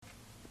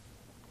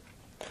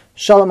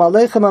Shalom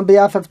Aleichem on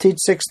behalf of Teach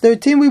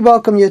 613, we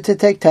welcome you to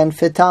take 10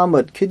 for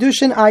Talmud.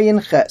 Kiddushin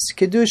Ayin Ches,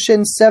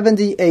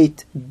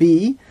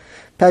 Kiddushin78b,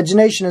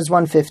 pagination is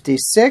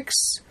 156,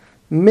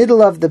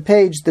 middle of the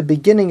page, the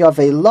beginning of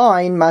a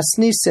line,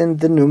 Masnisin,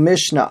 the new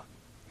Mishnah.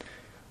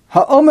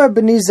 Ha'omer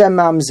b'nize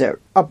mamzer,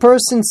 a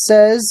person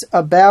says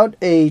about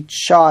a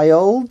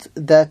child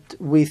that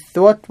we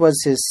thought was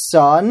his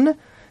son,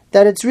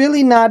 that it's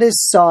really not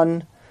his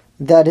son,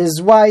 that his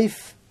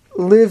wife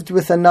lived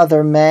with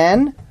another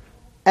man,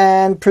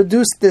 and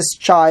produced this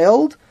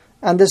child,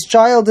 and this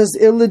child is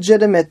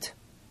illegitimate.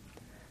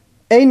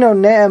 Eino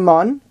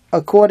ne'eman,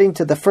 according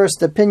to the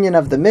first opinion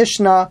of the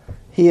Mishnah,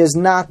 he is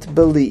not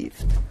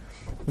believed.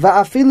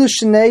 Va'afilu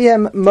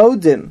shneihem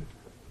modim,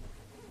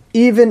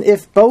 even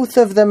if both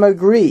of them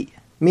agree,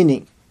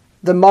 meaning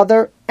the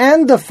mother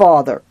and the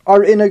father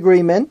are in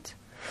agreement,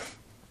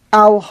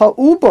 al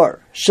ha'ubar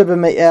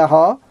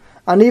shebeme'eha,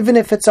 and even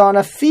if it's on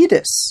a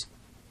fetus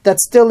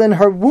that's still in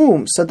her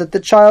womb, so that the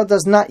child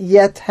does not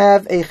yet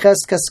have a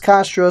cheskas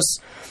kashrus,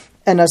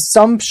 an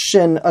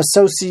assumption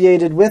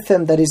associated with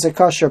him that he's a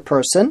kosher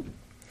person,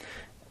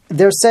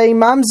 they're saying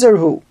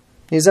mamzer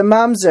he's a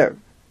mamzer.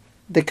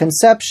 The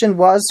conception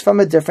was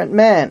from a different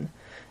man.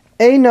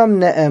 Einam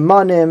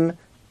ne'emanim,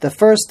 the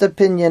first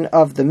opinion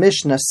of the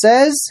Mishnah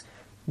says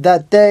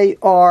that they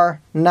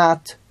are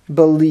not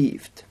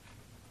believed.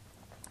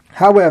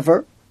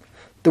 However,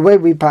 the way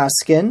we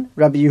paskin,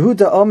 Rabbi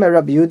Yehuda Omer,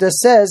 Rabbi Yehuda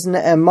says,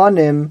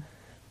 ne'emanim,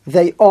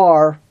 they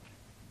are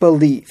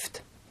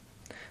believed.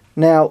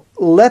 Now,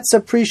 let's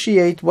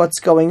appreciate what's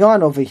going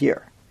on over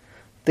here.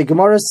 The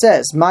Gemara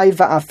says, Mai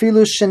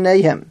va'afilu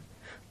sheneihem.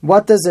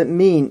 What does it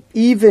mean?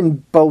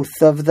 Even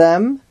both of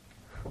them?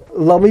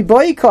 Lo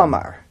miboi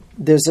kamar.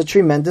 There's a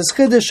tremendous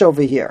chiddush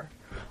over here.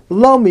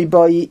 Lo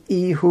miboi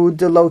ihu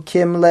de lo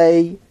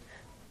kimle.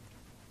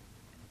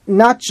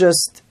 Not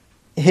just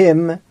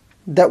him,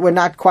 that we're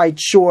not quite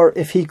sure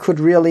if he could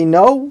really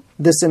know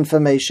this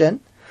information.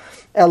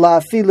 Ela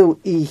afilu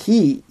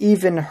ihi,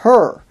 even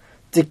her,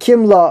 de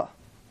kimla,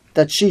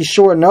 that she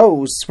sure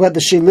knows whether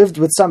she lived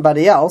with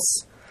somebody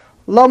else.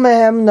 Lo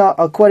mehemna,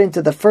 according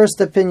to the first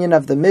opinion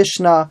of the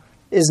Mishnah,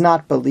 is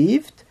not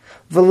believed.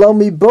 V'lo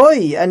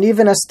miboi, and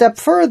even a step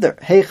further,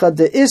 heicha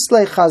de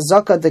isle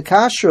chazaka de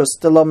kashrus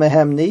de lo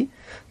mehemni,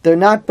 they're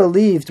not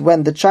believed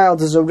when the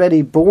child is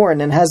already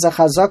born and has a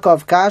chazaka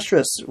of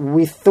kashrus.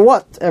 We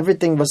thought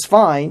everything was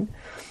fine.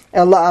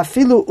 Ela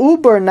afilu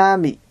uber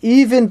nami,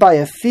 even by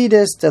a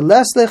fetus, de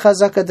lesle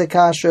chazaka de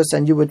kashrus,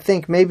 and you would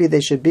think maybe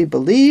they should be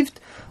believed.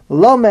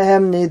 Lo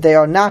mehemni, they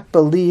are not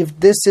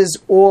believed. This is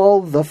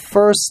all the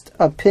first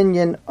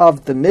opinion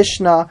of the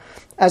Mishnah.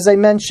 As I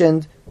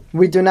mentioned,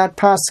 we do not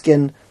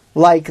paskin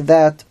like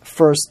that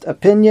first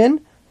opinion,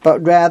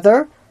 but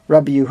rather,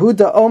 Rabbi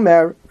Yehuda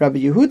Omer, Rabbi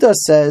Yehuda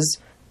says,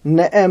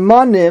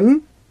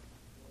 ne'emanim,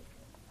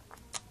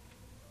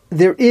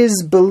 there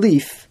is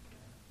belief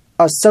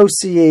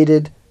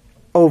associated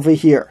over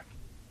here.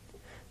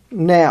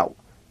 Now,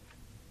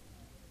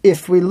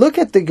 if we look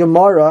at the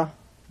Gemara,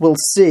 we'll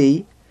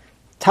see,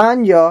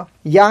 Tanya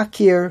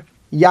Yakir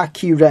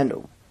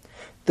Yakirenu.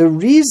 The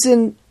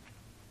reason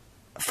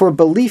for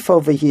belief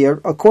over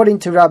here, according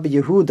to Rabbi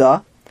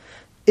Yehuda,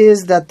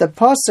 is that the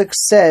pasuk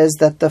says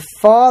that the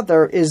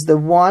father is the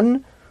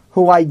one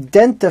who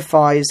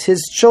identifies his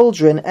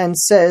children and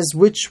says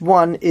which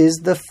one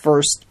is the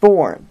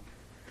firstborn.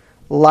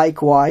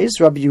 Likewise,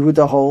 Rabbi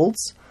Yehuda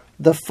holds,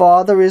 the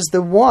father is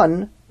the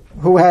one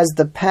who has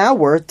the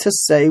power to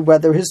say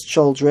whether his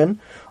children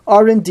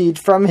are indeed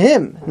from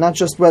him, not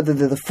just whether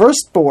they're the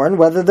firstborn,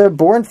 whether they're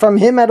born from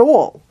him at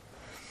all.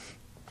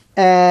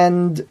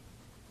 And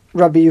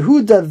Rabbi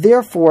Yehuda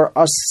therefore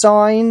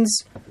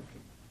assigns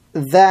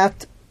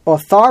that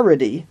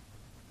authority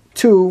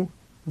to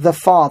the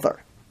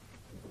father.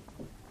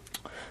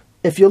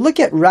 If you look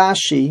at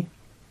Rashi,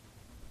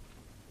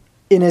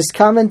 in his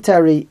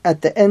commentary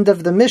at the end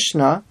of the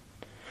Mishnah,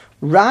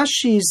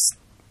 Rashi's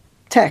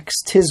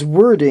text, his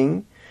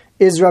wording,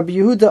 is Rabbi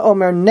Yehuda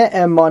Omer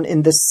ne'eman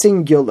in the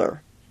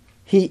singular.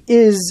 He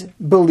is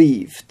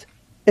believed.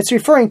 It's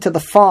referring to the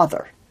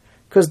father,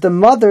 because the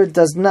mother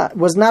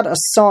was not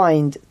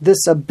assigned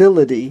this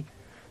ability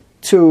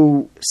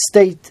to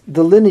state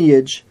the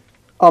lineage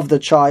of the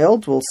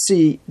child. We'll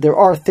see there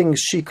are things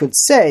she could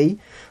say,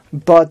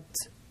 but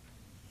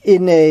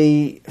in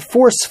a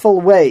forceful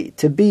way,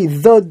 to be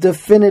the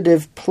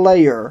definitive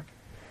player,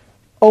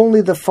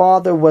 only the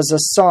father was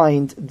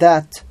assigned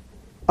that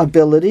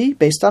ability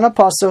based on a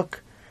pasuk,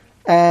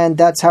 and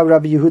that's how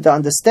Rabbi Yehuda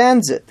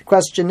understands it. The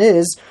question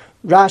is,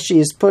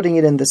 Rashi is putting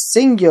it in the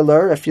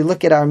singular. If you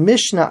look at our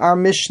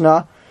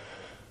Mishnah,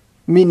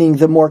 meaning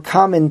the more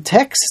common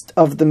text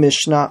of the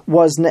Mishnah,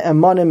 was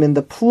ne'emanim in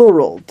the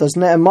plural. Does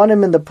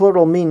ne'emanim in the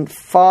plural mean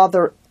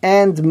father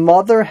and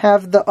mother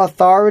have the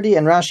authority?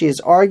 And Rashi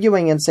is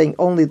arguing and saying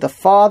only the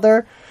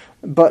father,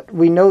 but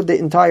we know the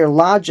entire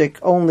logic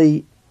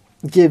only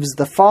gives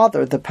the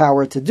father the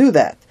power to do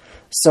that.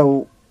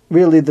 So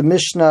really the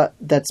Mishnah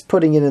that's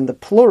putting it in the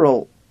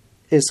plural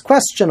is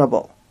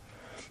questionable.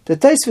 The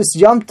Tosfos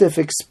Yom Tif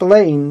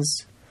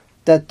explains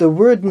that the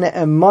word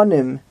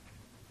ne'emanim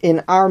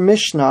in our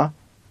Mishnah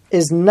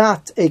is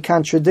not a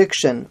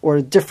contradiction or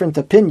a different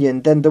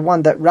opinion than the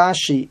one that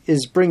Rashi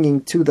is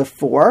bringing to the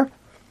fore.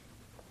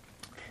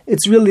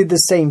 It's really the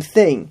same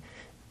thing.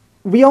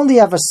 We only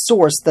have a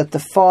source that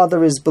the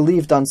father is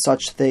believed on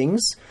such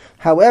things.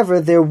 However,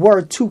 there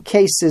were two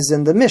cases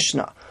in the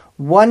Mishnah.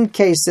 One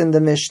case in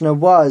the Mishnah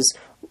was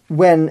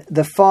when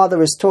the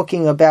father is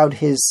talking about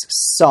his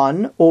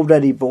son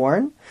already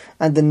born,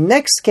 and the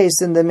next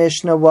case in the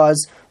Mishnah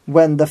was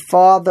when the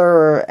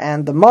father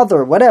and the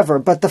mother, whatever,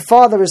 but the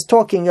father is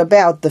talking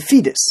about the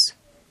fetus.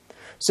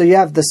 So you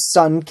have the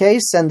son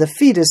case and the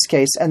fetus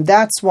case, and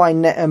that's why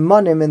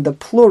ne'emanim in the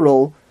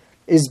plural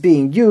is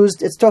being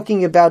used. It's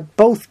talking about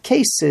both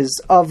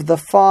cases of the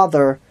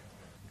father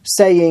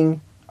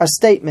saying a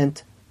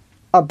statement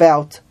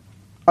about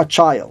a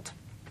child.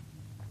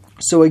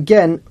 So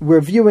again,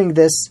 we're viewing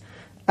this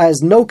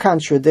as no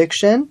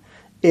contradiction.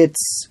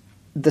 It's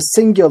the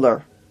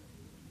singular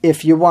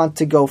if you want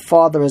to go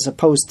father as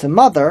opposed to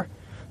mother,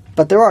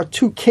 but there are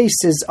two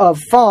cases of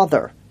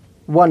father.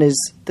 One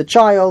is the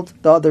child,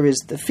 the other is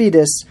the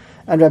fetus,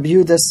 and Rabbi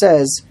Yehuda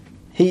says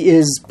he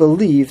is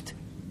believed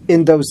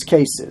in those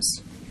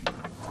cases.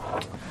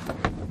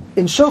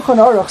 In Shulchan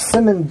Aruch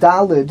Siman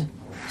Dalid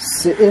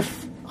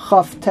Seif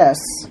Chaf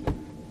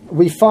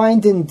we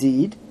find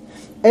indeed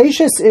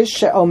Eishes ish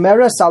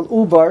she'omeres al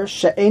ubar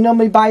she'eno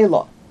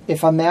mibayla.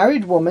 If a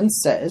married woman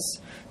says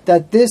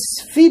that this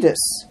fetus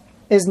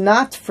is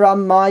not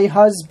from my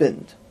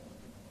husband,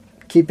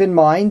 keep in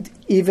mind,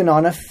 even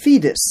on a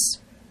fetus,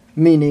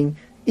 meaning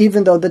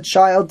even though the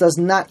child does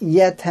not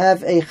yet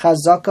have a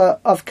chazaka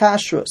of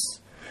kashrus,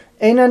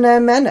 eina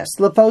ne'emenes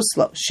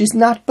leposlo, she's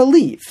not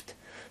believed,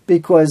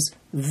 because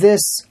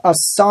this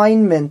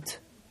assignment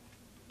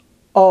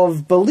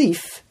of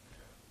belief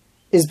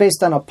is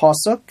based on a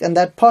pasuk, and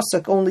that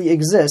pasuk only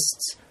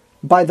exists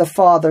by the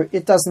father.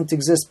 It doesn't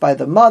exist by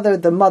the mother.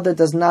 The mother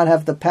does not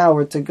have the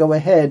power to go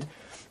ahead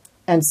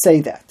and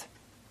say that.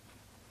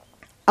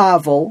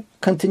 Avol,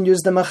 continues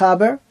the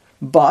Mechaber,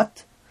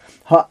 but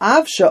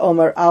ha'av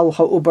she'omer al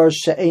ha'ubar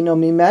she'eno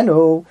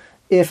mimenu,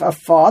 if a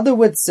father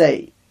would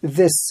say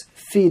this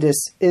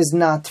fetus is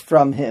not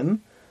from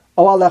him,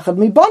 o al echad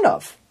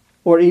mibanav,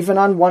 or even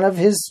on one of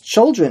his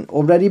children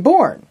already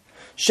born,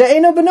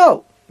 she'eno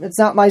beno, it's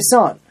not my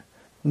son.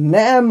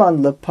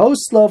 Ne'eman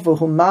leposlo v'hu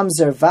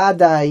mamzer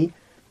vadai,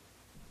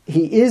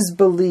 he is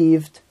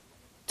believed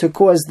to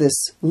cause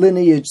this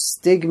lineage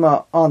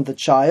stigma on the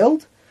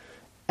child,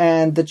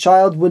 and the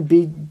child would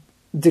be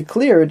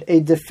declared a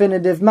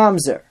definitive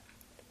mamzer.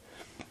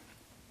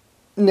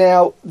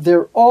 Now,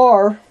 there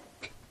are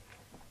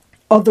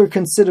other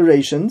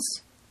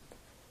considerations.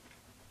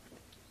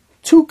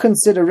 Two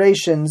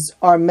considerations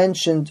are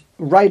mentioned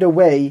right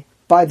away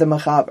by the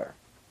Mechaber.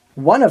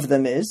 One of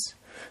them is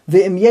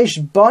V'im yesh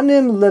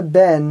banim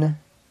leben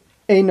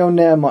eino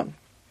ne'eman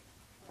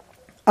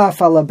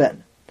af al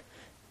ben.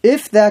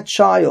 If that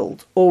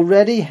child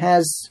already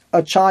has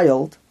a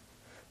child,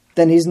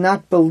 then he's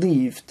not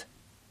believed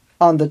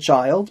on the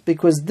child,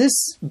 because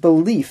this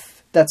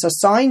belief that's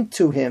assigned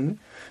to him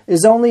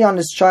is only on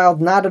his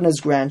child, not on his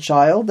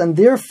grandchild, and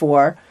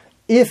therefore,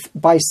 if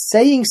by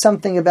saying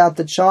something about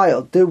the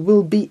child, there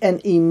will be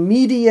an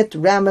immediate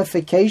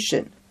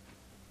ramification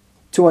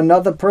to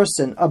another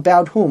person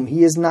about whom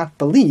he is not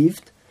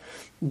believed,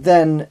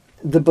 then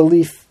the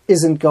belief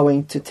isn't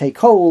going to take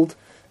hold,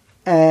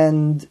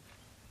 and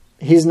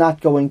he's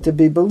not going to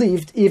be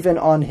believed even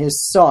on his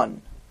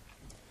son.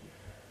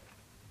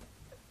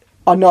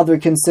 Another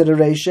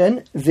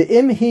consideration,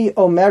 v'im hi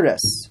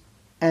omeres,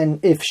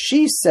 and if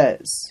she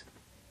says,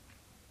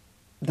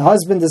 the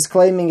husband is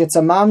claiming it's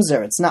a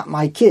mamzer, it's not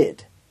my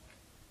kid.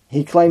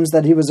 He claims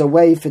that he was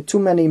away for too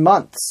many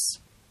months,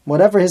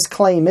 whatever his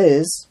claim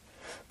is,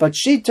 but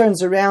she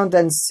turns around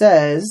and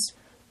says,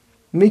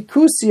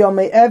 mikusio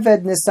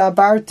me'eved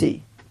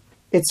nisabarti,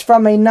 it's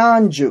from a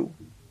non-Jew.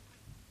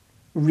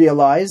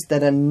 Realize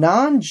that a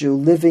non-Jew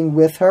living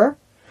with her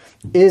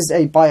is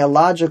a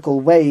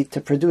biological way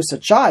to produce a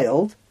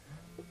child,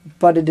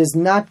 but it is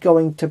not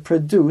going to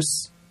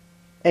produce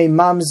a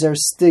mamzer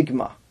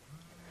stigma.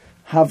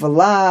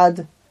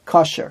 Havalad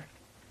kosher.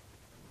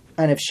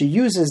 And if she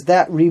uses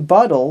that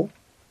rebuttal,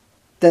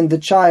 then the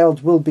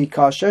child will be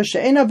kosher,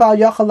 she'ena bal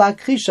yachal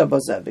lakrisha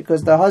bozeh,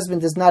 because the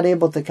husband is not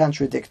able to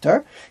contradict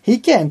her. He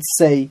can't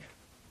say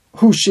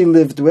who she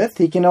lived with.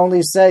 He can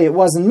only say, it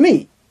wasn't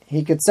me.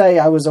 He could say,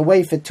 I was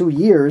away for 2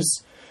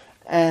 years,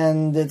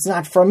 and it's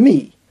not from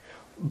me.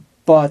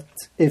 But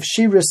if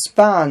she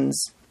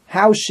responds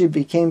how she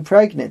became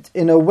pregnant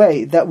in a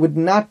way that would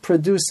not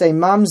produce a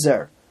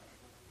mamzer,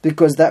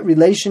 because that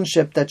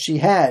relationship that she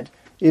had,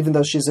 even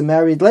though she's a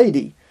married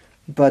lady,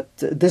 but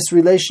this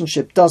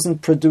relationship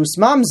doesn't produce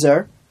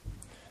mamzer,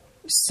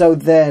 so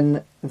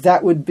then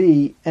that would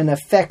be an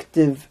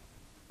effective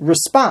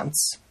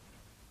response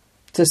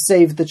to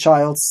save the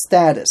child's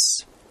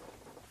status.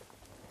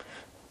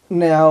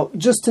 Now,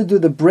 just to do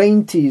the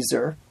brain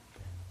teaser,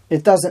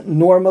 it doesn't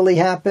normally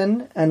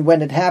happen, and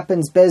when it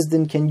happens,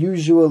 Bezdin can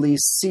usually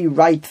see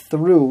right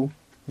through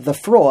the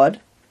fraud.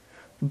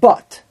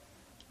 But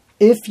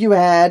if you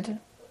had,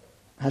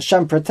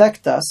 Hashem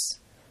protect us,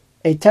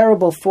 a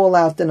terrible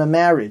fallout in a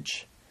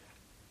marriage,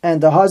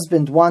 and the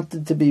husband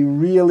wanted to be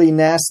really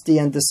nasty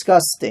and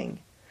disgusting,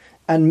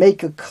 and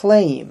make a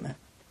claim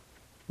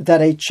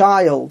that a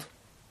child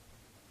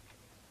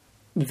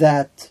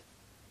that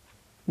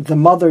the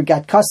mother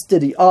got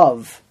custody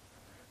of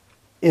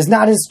is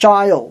not his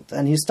child,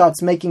 and he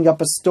starts making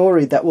up a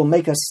story that will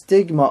make a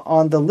stigma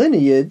on the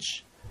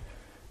lineage,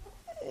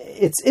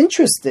 it's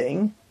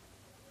interesting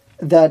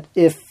that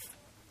if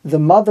the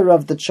mother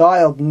of the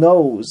child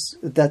knows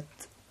that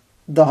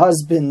the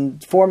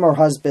husband, former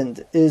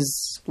husband,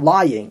 is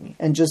lying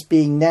and just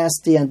being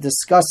nasty and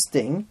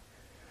disgusting,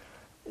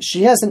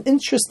 she has an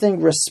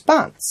interesting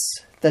response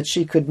that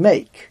she could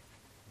make.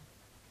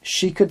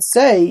 She could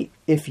say,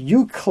 if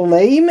you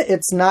claim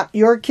it's not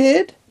your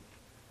kid,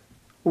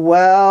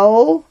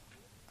 well,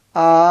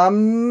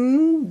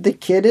 the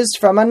kid is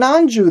from a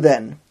non-Jew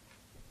then.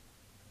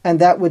 And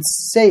that would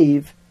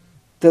save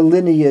the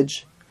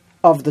lineage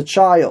of the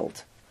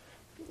child.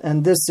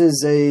 And this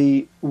is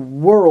a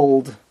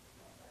world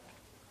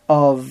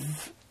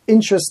of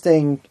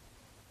interesting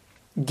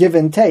give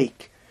and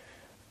take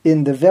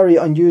in the very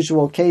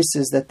unusual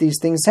cases that these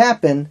things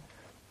happen,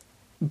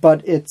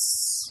 but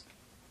it's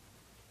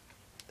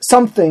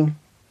something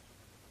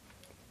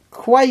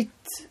quite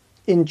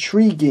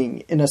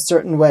intriguing in a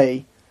certain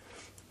way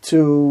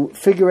to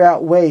figure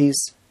out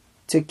ways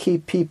to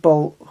keep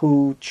people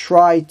who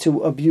try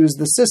to abuse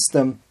the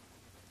system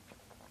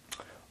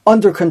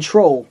under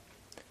control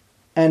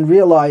and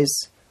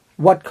realize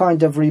what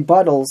kind of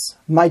rebuttals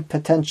might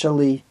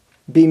potentially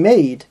be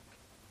made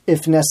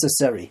if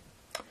necessary.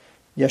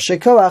 Yasher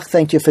koach,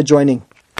 thank you for joining.